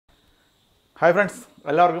Hi friends,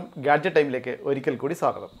 എല്ലാവർക്കും gadget ടൈമിലേക്ക് ഒരിക്കൽ കൂടി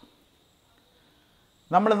സ്വാഗതം.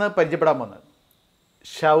 നമ്മളിന്ന് പരിചയപ്പെടാൻ പോകുന്നത്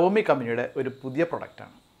ഷവോമി കമ്പനിയുടെ ഒരു പുതിയ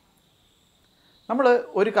പ്രൊഡക്റ്റാണ്. നമ്മൾ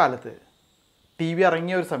ഒരു കാലത്ത് ടി വി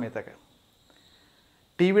ഇറങ്ങിയ ഒരു സമയത്തൊക്കെ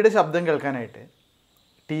ടി വിയുടെ ശബ്ദം കേൾക്കാനായിട്ട്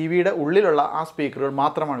ടി വിയുടെ ഉള്ളിലുള്ള ആ സ്പീക്കറുകൾ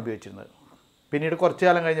മാത്രമാണ് ഉപയോഗിച്ചിരുന്നത്. പിന്നീട് കുറച്ച്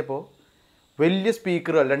കാലം കഴിഞ്ഞപ്പോൾ വലിയ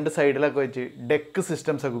സ്പീക്കറുകൾ രണ്ട് സൈഡിലൊക്കെ വെച്ച് ഡെക്ക്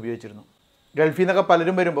സിസ്റ്റംസൊക്കെ ഉപയോഗിച്ചിരുന്നു. ഗൾഫിൽ നിന്നൊക്കെ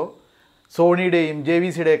പലരും വരുമ്പോൾ സോണിയുടെയും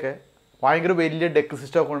JVCയുടെയൊക്കെ ഭയങ്കര വലിയ ഡെക്ക്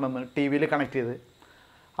സിസ്റ്റമൊക്കെ കൊണ്ടുവന്ന് ടി വിയിൽ കണക്ട് ചെയ്ത്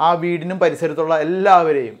ആ വീടിനും പരിസരത്തുള്ള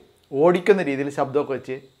എല്ലാവരെയും ഓടിക്കുന്ന രീതിയിൽ ശബ്ദമൊക്കെ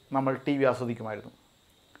വെച്ച് നമ്മൾ ടി വി ആസ്വദിക്കുമായിരുന്നു.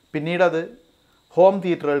 പിന്നീട് അത് ഹോം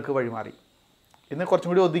തിയേറ്ററുകൾക്ക് വഴിമാറി. ഇന്ന്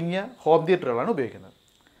കുറച്ചും കൂടി ഒതുങ്ങിയ ഹോം തിയേറ്ററുകളാണ് ഉപയോഗിക്കുന്നത്.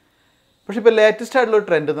 പക്ഷേ ഇപ്പോൾ ലേറ്റസ്റ്റ് ആയിട്ടുള്ള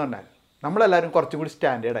ട്രെൻഡ് എന്ന് പറഞ്ഞാൽ നമ്മളെല്ലാവരും കുറച്ചും കൂടി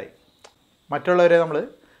സ്റ്റാൻഡേർഡായി. മറ്റുള്ളവരെ നമ്മൾ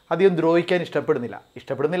അധികം ദ്രോഹിക്കാൻ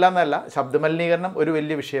ഇഷ്ടപ്പെടുന്നില്ല എന്നല്ല, ശബ്ദമലിനീകരണം ഒരു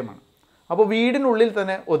വലിയ വിഷയമാണ്. അപ്പോൾ വീടിനുള്ളിൽ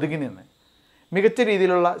തന്നെ ഒതുങ്ങി നിന്ന് മികച്ച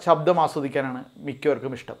രീതിയിലുള്ള ശബ്ദം ആസ്വദിക്കാനാണ്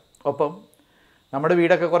മിക്കവർക്കും ഇഷ്ടം. ഒപ്പം നമ്മുടെ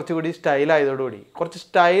വീടൊക്കെ കുറച്ചുകൂടി സ്റ്റൈലായതോടുകൂടി കുറച്ച്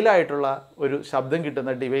സ്റ്റൈലായിട്ടുള്ള ഒരു ശബ്ദം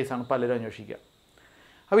കിട്ടുന്ന ഡിവൈസാണ് പലരും അന്വേഷിക്കുക.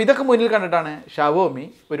 അപ്പോൾ ഇതൊക്കെ മുന്നിൽ കണ്ടിട്ടാണ് ഷവോമി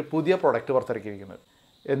ഒരു പുതിയ പ്രൊഡക്റ്റ് പുറത്തിറക്കിയിരിക്കുന്നത്.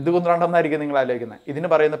 എന്തുകൊണ്ടാണെന്നായിരിക്കും നിങ്ങൾ ആലോചിക്കുന്നത്. ഇതിന്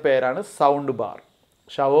പറയുന്ന പേരാണ് സൗണ്ട് ബാർ.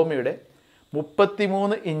 ഷവോമിയുടെ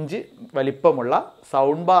 33 ഇഞ്ച് വലിപ്പമുള്ള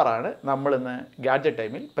സൗണ്ട് ബാറാണ് നമ്മളിന്ന് ഗാഡ്ജറ്റ്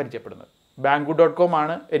ടൈമിൽ പരിചയപ്പെടുന്നത്. Banggood.com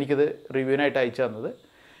ആണ് എനിക്കിത് റിവ്യൂവിനായിട്ട് അയച്ചു തന്നത്.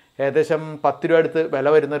 ഏകദേശം 10 രൂപ അടുത്ത് വില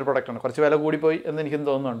വരുന്ന ഒരു പ്രൊഡക്റ്റാണ്. കുറച്ച് വില കൂടിപ്പോയി എന്ന് എനിക്കും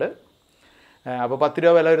തോന്നുന്നുണ്ട്. അപ്പോൾ 10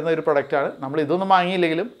 രൂപ വില വരുന്ന ഒരു പ്രൊഡക്റ്റാണ്. നമ്മൾ ഇതൊന്നും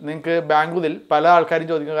വാങ്ങിയില്ലെങ്കിലും നിങ്ങൾക്ക് ബാങ്കുതിൽ പല ആൾക്കാരും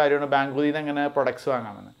ചോദിക്കുന്ന കാര്യമാണ് ബാങ്കുതിൽ നിന്ന് എങ്ങനെ പ്രൊഡക്ട്സ്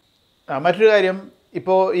വാങ്ങാമെന്ന്. മറ്റൊരു കാര്യം,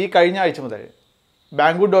 ഇപ്പോൾ ഈ കഴിഞ്ഞ ആഴ്ച മുതൽ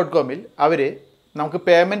Banggood.com അവർ നമുക്ക്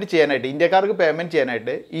പേയ്മെൻറ്റ് ചെയ്യാനായിട്ട്, ഇന്ത്യക്കാർക്ക് പേയ്മെൻറ്റ്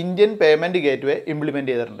ചെയ്യാനായിട്ട് ഇന്ത്യൻ പേയ്മെൻറ്റ് ഗേറ്റ്വേ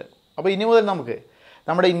ഇംപ്ലിമെൻറ്റ് ചെയ്തിട്ടുണ്ട്. അപ്പോൾ ഇനി മുതൽ നമുക്ക്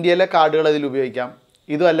നമ്മുടെ ഇന്ത്യയിലെ കാർഡുകൾ അതിൽ ഉപയോഗിക്കാം.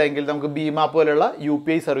 ഇതും അല്ലെങ്കിൽ നമുക്ക് ഭീമ പോലെയുള്ള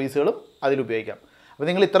UPI സർവീസുകളും അതിൽ ഉപയോഗിക്കാം. അപ്പോൾ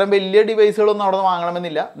നിങ്ങൾ ഇത്രയും വലിയ ഡിവൈസുകളൊന്നും അവിടെ നിന്ന്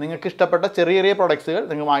വാങ്ങണമെന്നില്ല. നിങ്ങൾക്ക് ഇഷ്ടപ്പെട്ട ചെറിയ ചെറിയ പ്രൊഡക്ട്സുകൾ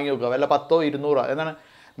നിങ്ങൾ വാങ്ങി നോക്കുക. വല്ല 10 200 എന്താണ്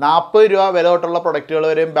 40 രൂപ വില തൊട്ടുള്ള പ്രൊഡക്റ്റുകൾ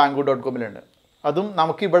വരെയും Banggood.comലുണ്ട്. അതും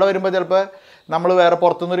നമുക്ക് ഇവിടെ വരുമ്പോൾ ചിലപ്പോൾ നമ്മൾ വേറെ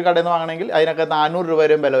പുറത്തുനിന്നൊരു കടയിൽ നിന്ന് വാങ്ങണമെങ്കിൽ അതിനൊക്കെ 400 രൂപ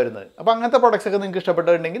വരെയും വില വരുന്നത്. അപ്പോൾ അങ്ങനത്തെ പ്രൊഡക്ട്സൊക്കെ നിങ്ങൾക്ക്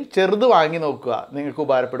ഇഷ്ടപ്പെട്ടിട്ടുണ്ടെങ്കിൽ ചെറുത് വാങ്ങി നോക്കുക, നിങ്ങൾക്ക്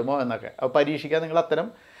ഉപകാരപ്പെടുമോ എന്നൊക്കെ. അപ്പോൾ പരീക്ഷിക്കാൻ നിങ്ങൾ അത്തരം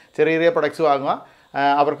ചെറിയ ചെറിയ പ്രൊഡക്ട്സ് വാങ്ങുക.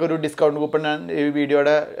 അവർക്കൊരു ഡിസ്കൗണ്ട് കൂപ്പൺ ഞാൻ ഈ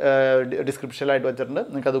വീഡിയോയുടെ ഡിസ്ക്രിപ്ഷനിലായിട്ട് വെച്ചിട്ടുണ്ട്,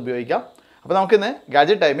 നിങ്ങൾക്കത് ഉപയോഗിക്കാം. അപ്പോൾ നമുക്കിന്ന്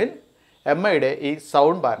ഗാഡ്ജറ്റ് ടൈമിൽ MIയുടെ ഈ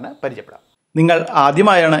സൗണ്ട് ബാറിനെ പരിചയപ്പെടാം. നിങ്ങൾ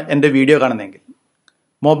ആദ്യമായാണ് എൻ്റെ വീഡിയോ കാണുന്നതെങ്കിൽ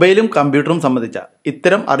മൊബൈലും കമ്പ്യൂട്ടറും സംബന്ധിച്ച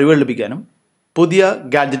ഇത്തരം അറിവുകൾ ലഭിക്കാനും പുതിയ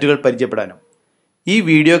ഗാഡ്ജറ്റുകൾ പരിചയപ്പെടാനും ഈ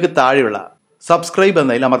വീഡിയോയ്ക്ക് താഴെയുള്ള സബ്സ്ക്രൈബ്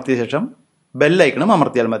എന്നതിൽ അമർത്തിയ ശേഷം ബെല്ലൈക്കണും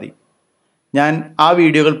അമർത്തിയാൽ മതി. ഞാൻ ആ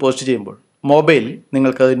വീഡിയോകൾ പോസ്റ്റ് ചെയ്യുമ്പോൾ മൊബൈലിൽ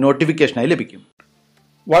നിങ്ങൾക്കത് നോട്ടിഫിക്കേഷനായി ലഭിക്കും.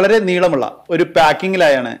 വളരെ നീളമുള്ള ഒരു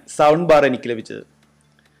പാക്കിങ്ങിലായാണ് സൗണ്ട് ബാർ എനിക്ക് ലഭിച്ചത്.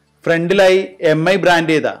 ഫ്രണ്ടിലായി MI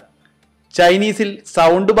ബ്രാൻഡ് ചെയ്ത ചൈനീസിൽ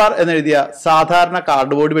സൗണ്ട് ബാർ എന്നെഴുതിയ സാധാരണ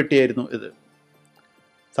കാർഡ്ബോർഡ് പെട്ടിയായിരുന്നു ഇത്.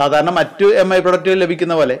 സാധാരണ മറ്റു MI പ്രൊഡക്റ്റുകൾ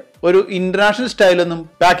ലഭിക്കുന്ന പോലെ ഒരു ഇന്റർനാഷണൽ സ്റ്റൈലൊന്നും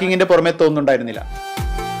പാക്കിങ്ങിന്റെ പുറമെ തോന്നുന്നുണ്ടായിരുന്നില്ല.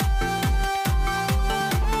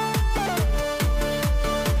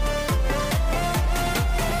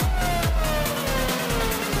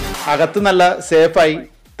 അകത്ത് നല്ല സേഫായി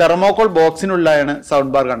തെർമോകോൾ ബോക്സിനുള്ളിലാണ്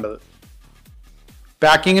സൗണ്ട് ബാർ കണ്ടത്.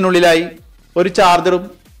 പാക്കിങ്ങിനുള്ളിലായി ഒരു ചാർജറും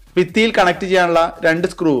ഭിത്തിയിൽ കണക്ട് ചെയ്യാനുള്ള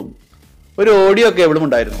 2 സ്ക്രൂവും ഒരു ഓഡിയോ കേബിളും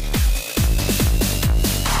ഉണ്ടായിരുന്നു.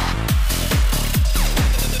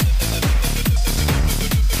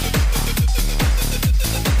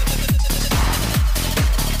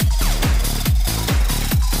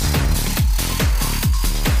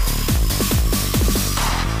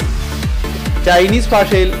 ചൈനീസ്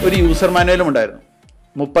ഭാഷയിൽ ഒരു യൂസർ മാനുവലും ഉണ്ടായിരുന്നു.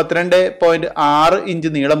 32.6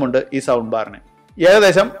 ഇഞ്ച് നീളമുണ്ട് ഈ സൗണ്ട് ബാറിന്.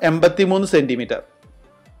 ഏകദേശം 83 സെന്റിമീറ്റർ.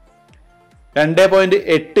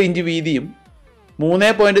 2.8 ഇഞ്ച് വീതിയും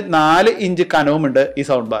 3.4 ഇഞ്ച് കനവുമുണ്ട് ഈ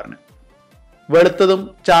സൗണ്ട് ബാറിന്. വെളുത്തതും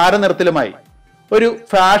ചാരനിറത്തിലുമായി ഒരു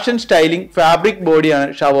ഫാഷൻ സ്റ്റൈലിംഗ് ഫാബ്രിക് ബോഡിയാണ്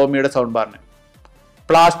ഷവോമിയുടെ സൗണ്ട് ബാറിന്.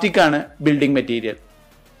 പ്ലാസ്റ്റിക് ആണ് ബിൽഡിംഗ് മെറ്റീരിയൽ.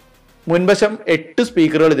 മുൻവശം 8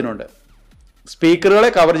 സ്പീക്കറുകൾ ഇതിനുണ്ട്. സ്പീക്കറുകളെ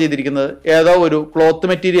കവർ ചെയ്തിരിക്കുന്നത് ഏതോ ഒരു ക്ലോത്ത്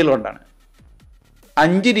മെറ്റീരിയൽ കൊണ്ടാണ്.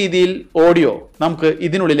 5 രീതിയിൽ ഓഡിയോ നമുക്ക്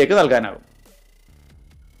ഇതിനുള്ളിലേക്ക് നൽകാനാകും.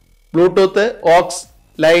 Bluetooth, aux,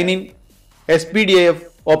 line in, SPDIF,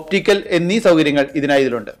 optical എന്നീ സൗകര്യങ്ങൾ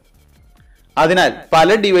ഇതിലുണ്ട്. അതിനാൽ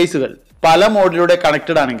പല ഡിവൈസുകൾ പല മോഡിലൂടെ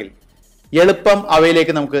കണക്റ്റഡ് ആണെങ്കിൽ എളുപ്പം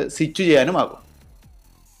അവയിലേക്ക് നമുക്ക് സ്വിച്ച് ചെയ്യാനുമാകും.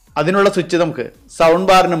 അതിനുള്ള സ്വിച്ച് നമുക്ക് സൗണ്ട്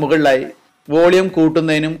ബാറിന് മുകളിലായി വോളിയം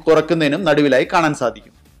കൂട്ടുന്നതിനും കുറയ്ക്കുന്നതിനും നടുവിലായി കാണാൻ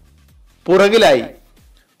സാധിക്കും. പുറകിലായി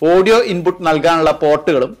ഓഡിയോ ഇൻപുട്ട് നൽകാനുള്ള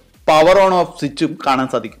പോർട്ടുകളും പവർ ഓൺ ഓഫ് സ്വിച്ചും കാണാൻ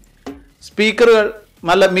സാധിക്കും. സ്പീക്കറുകൾ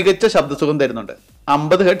നല്ല മികച്ച ശബ്ദസുഖം തരുന്നുണ്ട്.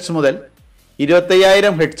 50 ഹെർട്സ് മുതൽ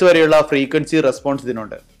 25,000 ഹെർട്സ് വരെയുള്ള ഫ്രീക്വൻസി റെസ്പോൺസ്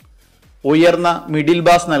ഇതിനുണ്ട്. ഉയർന്ന മിഡിൽ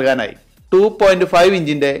ബാസ് നൽകാനായി 2.5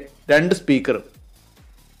 ഇഞ്ചിന്റെ 2 സ്പീക്കറും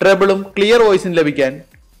ട്രെബിളും ക്ലിയർ വോയിസും ലഭിക്കാൻ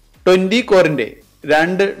 20 കോറിന്റെ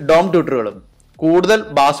 2 ഡോം ട്യൂട്ടറുകളും കൂടുതൽ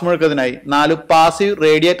ബാസ് മുഴക്കത്തിനായി 4 പാസീവ്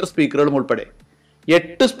റേഡിയേറ്റർ സ്പീക്കറുകളും ഉൾപ്പെടെ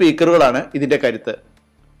 8 സ്പീക്കറുകളാണ് ഇതിന്റെ കരുത്ത്.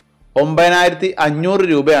 9500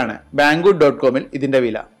 രൂപയാണ് banggood.com-ൽ ഇതിന്റെ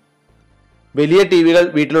വില. വലിയ ടി വികൾ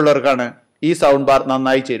വീട്ടിലുള്ളവർക്കാണ് ഈ സൗണ്ട് ബാർ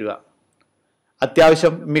നന്നായി ചേരുക.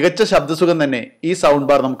 അത്യാവശ്യം മികച്ച ശബ്ദസുഖം തന്നെ ഈ സൗണ്ട്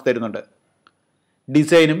ബാർ നമുക്ക് തരുന്നുണ്ട്.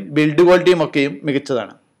 ഡിസൈനും ബിൽഡ് ക്വാളിറ്റിയും ഒക്കെയും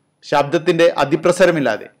മികച്ചതാണ്. ശബ്ദത്തിന്റെ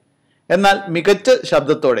അതിപ്രസരമില്ലാതെ എന്നാൽ മികച്ച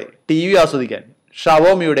ശബ്ദത്തോടെ ടി വി ആസ്വദിക്കാൻ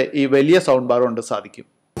ഷവോമിയുടെ ഈ വലിയ സൗണ്ട് ബാർ കൊണ്ട് സാധിക്കും.